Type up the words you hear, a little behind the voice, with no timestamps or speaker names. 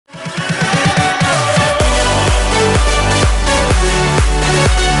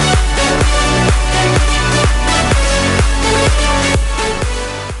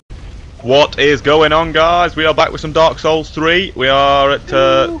What is going on, guys? We are back with some Dark Souls 3. We are at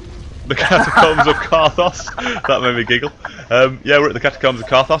the Catacombs of Carthos. That made me giggle. Yeah, we're at the Catacombs of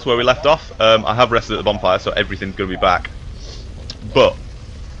Carthos where we left off. I have rested at the bonfire, so everything's going to be back. But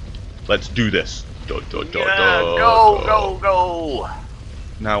let's do this. Go!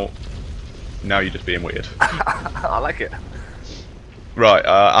 Now you're just being weird. I like it. Right,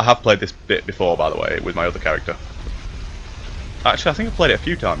 I have played this bit before, by the way, with my other character. Actually, I think I've played it a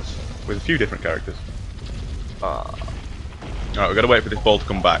few times with a few different characters. Alright, we've got to wait for this ball to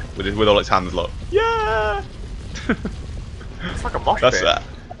come back with all its hands, look. Yeah! It's like a mosh That's pit. that.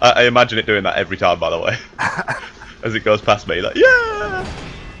 I imagine it doing that every time, by the way. As it goes past me, like, yeah!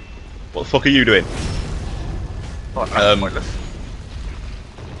 What the fuck are you doing? Oh, that's pointless.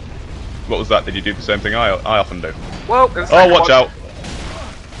 What was that? Did you do the same thing I often do? Well, oh, watch out!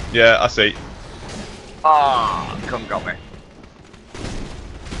 Yeah, I see. Ah, come got me.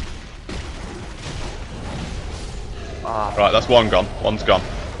 Ah. Right, that's one gone. One's gone.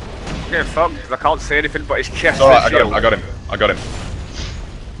 Yeah, fuck, because I can't see anything but his chest. Alright, and shield. I got him.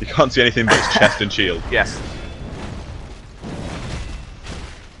 You can't see anything but his chest and shield. Yes.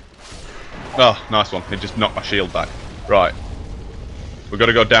 Oh, nice one. It just knocked my shield back. Right. We've got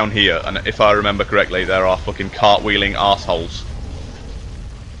to go down here, and if I remember correctly, there are fucking cartwheeling arseholes.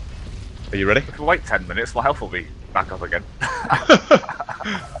 Are you ready? If we wait 10 minutes, my health will be back up again.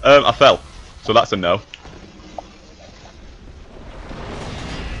 I fell, so that's a no.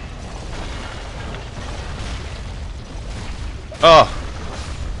 Oh.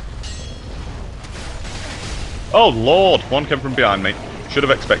 Oh lord, one came from behind me. Should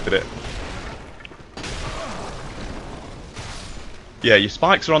have expected it. Yeah, your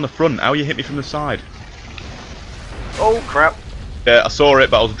spikes are on the front. How you hit me from the side? Oh crap. Yeah, I saw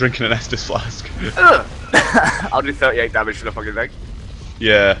it, but I was drinking an Estus flask. I'll do 38 damage to the fucking thing.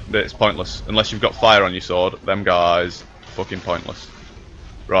 Yeah, it's pointless. Unless you've got fire on your sword, them guys, fucking pointless.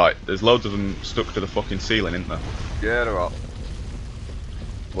 Right, there's loads of them stuck to the fucking ceiling, isn't there? Yeah, there are.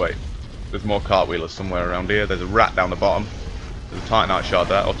 Wait, there's more cartwheelers somewhere around here. There's a rat down the bottom. There's a Titanite shard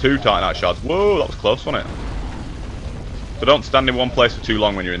there, or two Titanite shards. Whoa, that was close, wasn't it? So don't stand in one place for too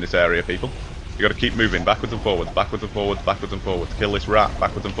long when you're in this area, people. You got to keep moving backwards and forwards, backwards and forwards, backwards and forwards. Kill this rat,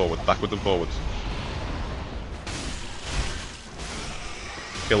 backwards and forwards, backwards and forwards.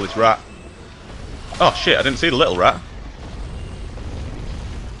 Kill this rat. Oh shit, I didn't see the little rat.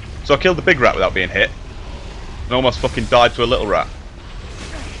 So I killed the big rat without being hit. And almost fucking died to a little rat.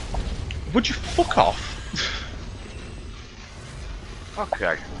 Would you fuck off?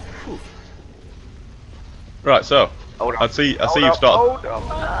 Okay. Whew. Right, so I see you've started.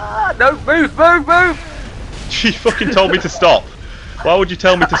 Ah, no, move! You fucking told me to stop. Why would you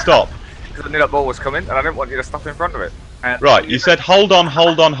tell me to stop? Because I knew that ball was coming, and I didn't want you to stop in front of it. And Right, you said hold on,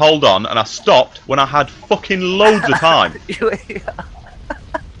 and I stopped when I had fucking loads of time.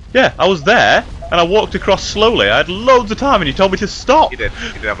 Yeah, I was there, and I walked across slowly. I had loads of time, and you told me to stop. You did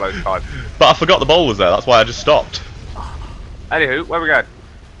have loads of time. But I forgot the ball was there. That's why I just stopped. Anywho, where we going?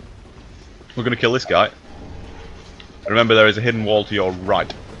 We're gonna kill this guy. Remember, there is a hidden wall to your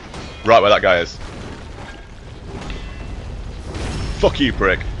right. Right where that guy is. Fuck you,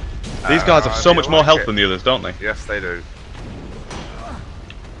 prick. These guys have so much more health than the others, don't they? Yes, they do.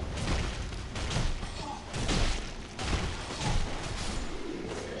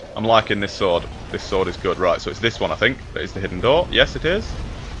 I'm liking this sword. This sword is good. Right, so it's this one, I think. That is the hidden door. Yes, it is.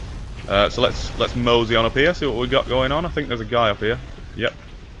 So let's mosey on up here, see what we got going on. I think there's a guy up here. Yep.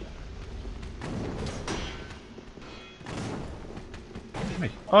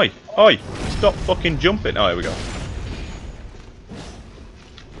 Hey, oi! Stop fucking jumping. Oh, here we go.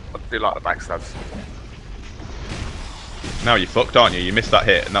 I do like the backstabs. Now you're fucked, aren't you? You missed that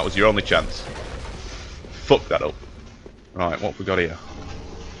hit, and that was your only chance. Fuck that up. Right, what have we got here?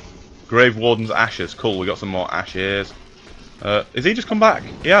 Grave Warden's ashes. Cool, we got some more ashes. Has he just come back?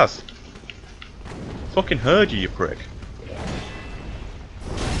 He has. Fucking heard you prick.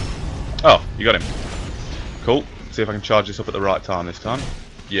 Oh, you got him. Cool. See if I can charge this up at the right time this time.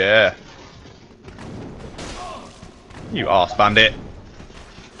 Yeah. You arse bandit.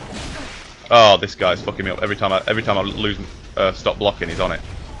 Oh, this guy's fucking me up every time I lose stop blocking. He's on it.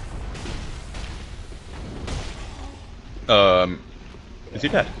 Is he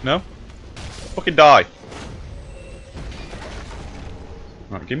dead? No. Fucking die.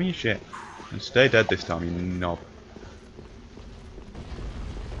 Right, give me your shit and stay dead this time, you knob.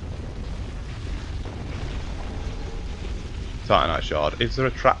 Titanite shard. Is there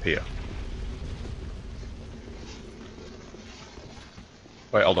a trap here?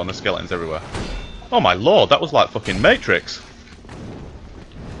 Wait, hold on, there's skeletons everywhere. Oh my lord, that was like fucking Matrix.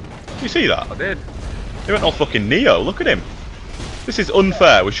 Do you see that? I did. He went all fucking Neo. Look at him. This is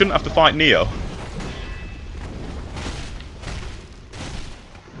unfair. We shouldn't have to fight Neo.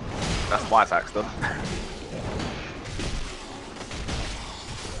 That's my attack's done.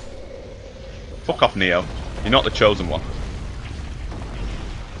 Fuck off, Neo. You're not the chosen one.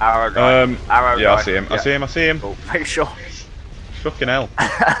 Arrow guy. Arrow yeah, guy. I see him. I see him. Oh, make sure. Fucking hell.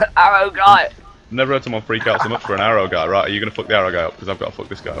 Arrow guy. Never had someone freak out so much for an arrow guy. Right, are you going to fuck the arrow guy up? Because I've got to fuck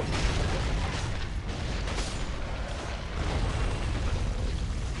this guy up.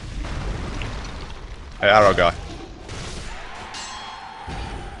 Hey, arrow guy.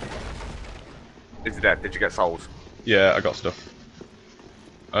 Is he dead? Did you get souls? Yeah, I got stuff.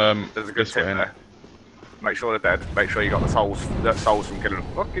 There's a good tip there. Make sure they're dead. Make sure you got the souls from killing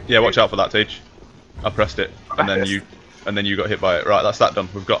them. Yeah, watch out for that, Teach. I pressed it, and then you got hit by it. Right, that's that done.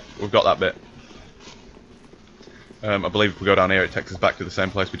 We've got that bit. I believe if we go down here, it takes us back to the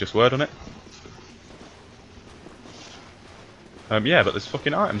same place we just were, doesn't it? Yeah, but there's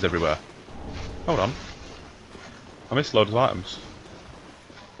fucking items everywhere. Hold on. I missed loads of items.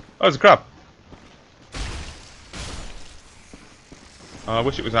 Oh, there's a crab. Oh, I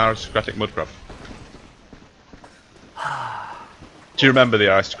wish it was an aristocratic mud crab. Do you remember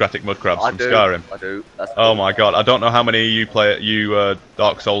the aristocratic mud crabs from Skyrim? I do. That's oh my god, I don't know how many of you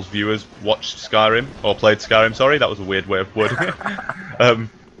Dark Souls viewers watched Skyrim, or played Skyrim, sorry, that was a weird way of wording it.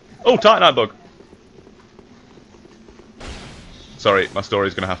 Oh, Titanite bug! Sorry, my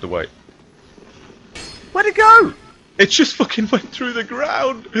story's gonna have to wait. Where'd it go? It just fucking went through the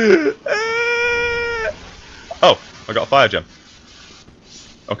ground! Oh, I got a fire gem.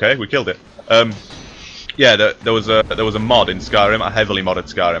 Okay, we killed it. Yeah, there was a mod in Skyrim. I heavily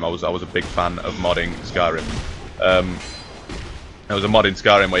modded Skyrim. I was a big fan of modding Skyrim. There was a mod in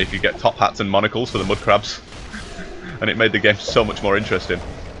Skyrim where you could get top hats and monocles for the mud crabs, and it made the game so much more interesting.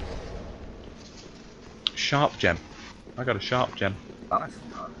 Sharp gem. I got a sharp gem. Nice.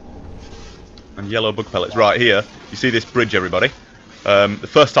 And yellow bug pellets. Right here, you see this bridge, everybody. The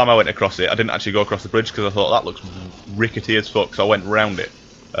first time I went across it, I didn't actually go across the bridge because I thought that looks rickety as fuck, so I went round it.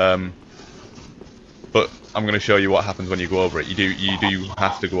 But I'm going to show you what happens when you go over it. You do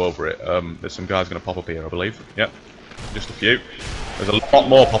have to go over it. There's some guys going to pop up here, I believe. Yep, just a few. There's a lot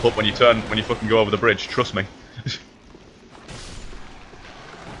more pop up when you fucking go over the bridge. Trust me. Do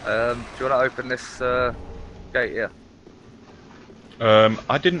you want to open this gate here?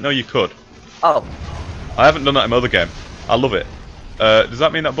 I didn't know you could. Oh. I haven't done that in my other game. I love it. Does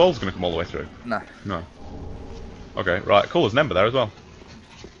that mean that ball's going to come all the way through? No. No. Okay, right. Cool. There's an ember there as well.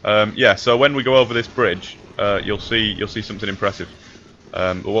 Yeah. So when we go over this bridge, you'll see something impressive.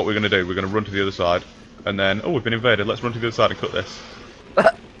 But what we're going to do, we're going to run to the other side, and then we've been invaded. Let's run to the other side and cut this.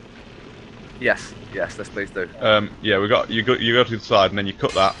 Yes. Let's please do. Yeah. You go to the side, and then you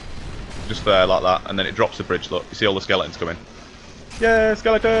cut that, just there like that, and then it drops the bridge. Look, you see all the skeletons coming. Yeah,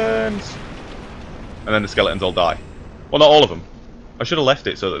 skeletons. And then the skeletons all die. Well, not all of them. I should have left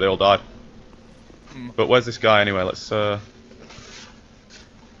it so that they all died. But where's this guy anyway? Let's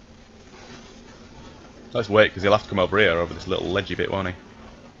wait, because he'll have to come over here, over this little ledgy bit, won't he?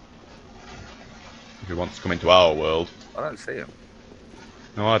 If he wants to come into our world. I don't see him.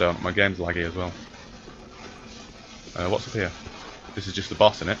 No, I don't. My game's laggy as well. What's up here? This is just the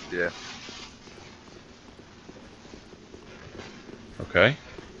boss, isn't it? Yeah. Okay.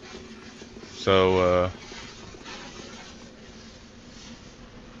 So,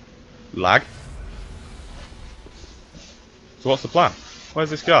 lag. So what's the plan?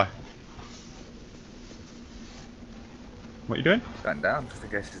 Where's this guy? What are you doing? Going down, just in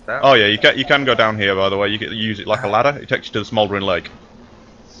case he's down. Oh yeah, you can go down here, by the way. You can use it like a ladder. It takes you to the smouldering lake.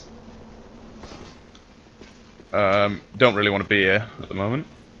 Don't really want to be here at the moment.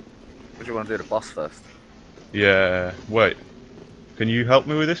 What do you want to do, the boss first? Yeah, wait. Can you help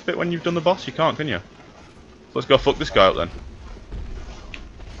me with this bit when you've done the boss? You can't, can you? So let's go fuck this guy up then.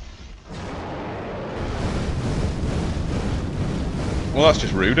 Well, that's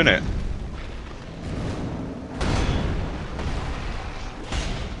just rude, isn't it?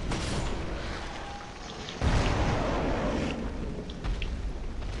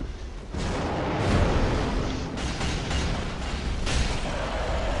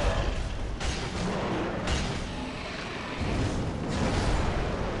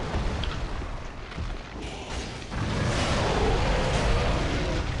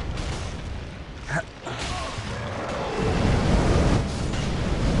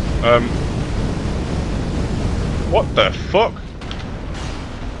 What the fuck?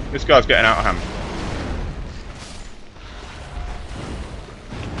 This guy's getting out of hand.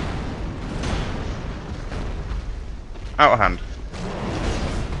 Out of hand.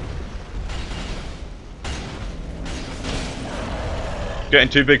 Getting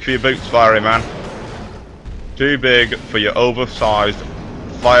too big for your boots, fiery man. Too big for your oversized,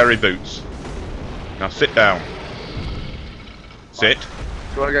 fiery boots. Now sit down. Sit. Do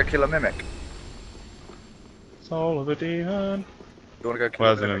you want to go kill a mimic? Soul of a demon. Do you want to go kill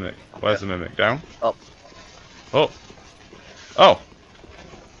Where's a the mimic? mimic? Where's the mimic? Down? Up. Oh. Oh.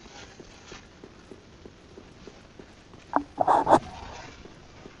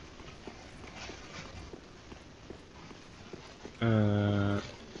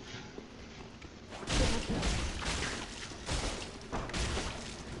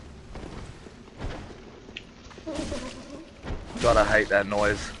 God, I hate that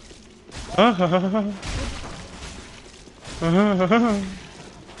noise.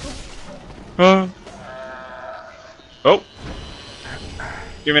 Oh.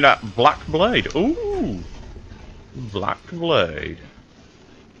 Give me that black blade. Ooh. Black blade.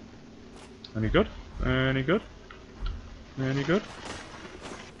 Any good? Any good? Any good?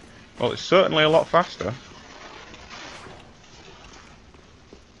 Well, it's certainly a lot faster.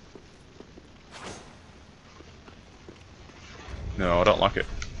 No, I don't like it.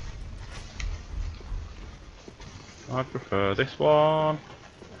 I prefer this one.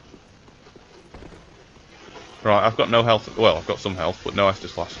 Right, I've got no health. Well, I've got some health, but no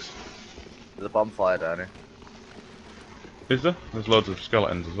Estus flasks. There's a bonfire down here. Is there? There's loads of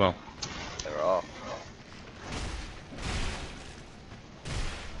skeletons as well. There are.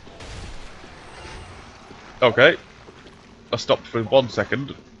 Okay. I stopped for 1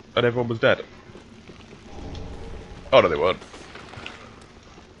 second, and everyone was dead. Oh no, they weren't.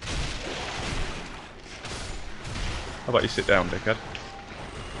 How about you sit down, dickhead?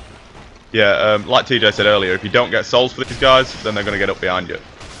 Yeah, like TJ said earlier, if you don't get souls for these guys, then they're going to get up behind you.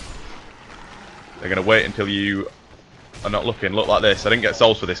 They're going to wait until you are not looking. Look like this. I didn't get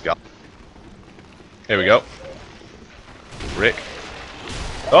souls for this guy. Here we go. Rick.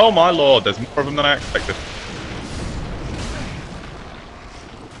 Oh my lord, there's more of them than I expected.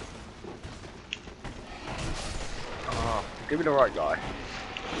 Oh, give me the right guy.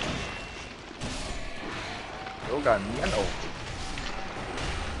 You're all going mental.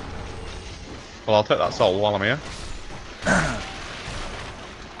 Well, I'll take that soul while I'm here.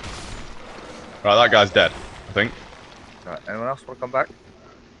 Right, that guy's dead, I think. Right, anyone else want to come back?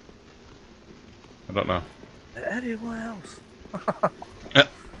 I don't know. Anyone else?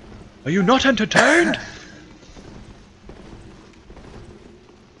 Are you not entertained?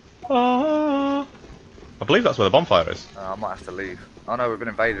 I believe that's where the bonfire is. I might have to leave. Oh no, we've been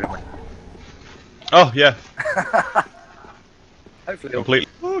invaded, haven't we? Oh, yeah. Hopefully Completely.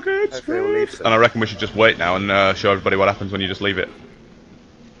 Hopefully we'll leave soon. And I reckon we should just wait now and show everybody what happens when you just leave it.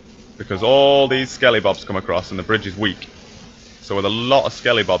 Because all these skelly bobs come across and the bridge is weak. So with a lot of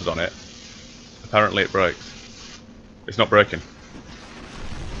skelly bobs on it, apparently it breaks. It's not breaking.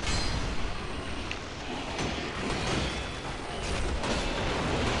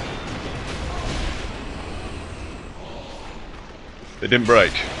 It didn't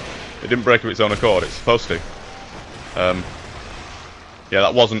break. It didn't break of its own accord. It's supposed to. Yeah,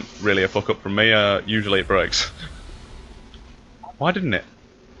 that wasn't really a fuck up from me. Usually it breaks. Why didn't it?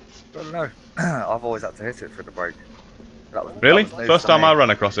 I don't know. I've always had to hit it for the break. Really? That was First time I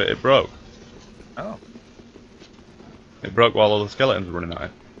ran across it, it broke. Oh. It broke while all the skeletons were running at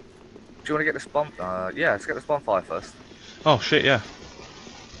it. Do you want to get this bomb? Yeah, let's get this bonfire first. Oh shit, yeah.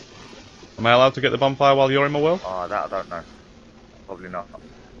 Am I allowed to get the bonfire while you're in my world? That I don't know. Probably not.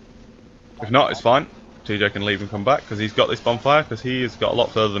 If not, it's fine. TJ can leave and come back because he's got this bonfire because he has got a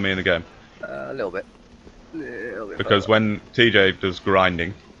lot further than me in the game. A little bit. Because further. when TJ does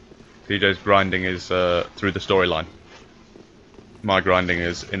grinding, TJ's grinding is through the storyline. My grinding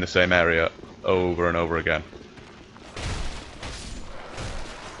is in the same area over and over again.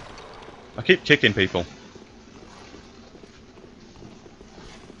 I keep kicking people.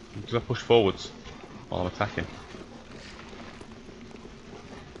 Because I push forwards while I'm attacking.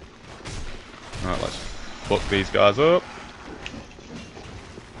 Alright, let's fuck these guys up.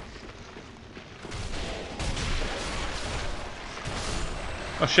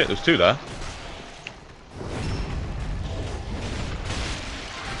 Oh shit, there's two there.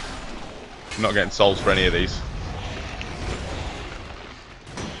 I'm not getting souls for any of these.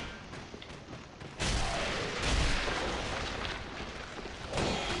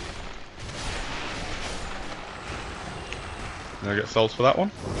 Can I get souls for that one?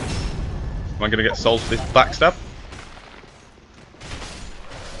 Am I going to get souls for this backstab?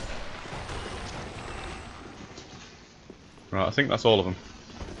 Right, I think that's all of them.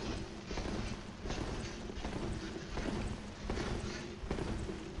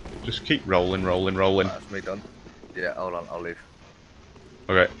 Just keep rolling, rolling, rolling. That's me done. Yeah, hold on, I'll leave.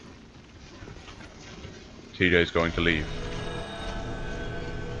 Okay. TJ's going to leave.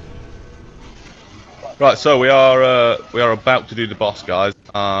 Right, so we are about to do the boss, guys.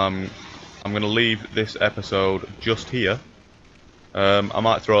 I'm going to leave this episode just here. I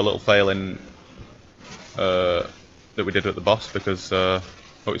might throw a little fail in that we did at the boss because it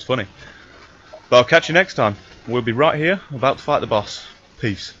was funny. But I'll catch you next time. We'll be right here, about to fight the boss.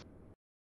 Peace.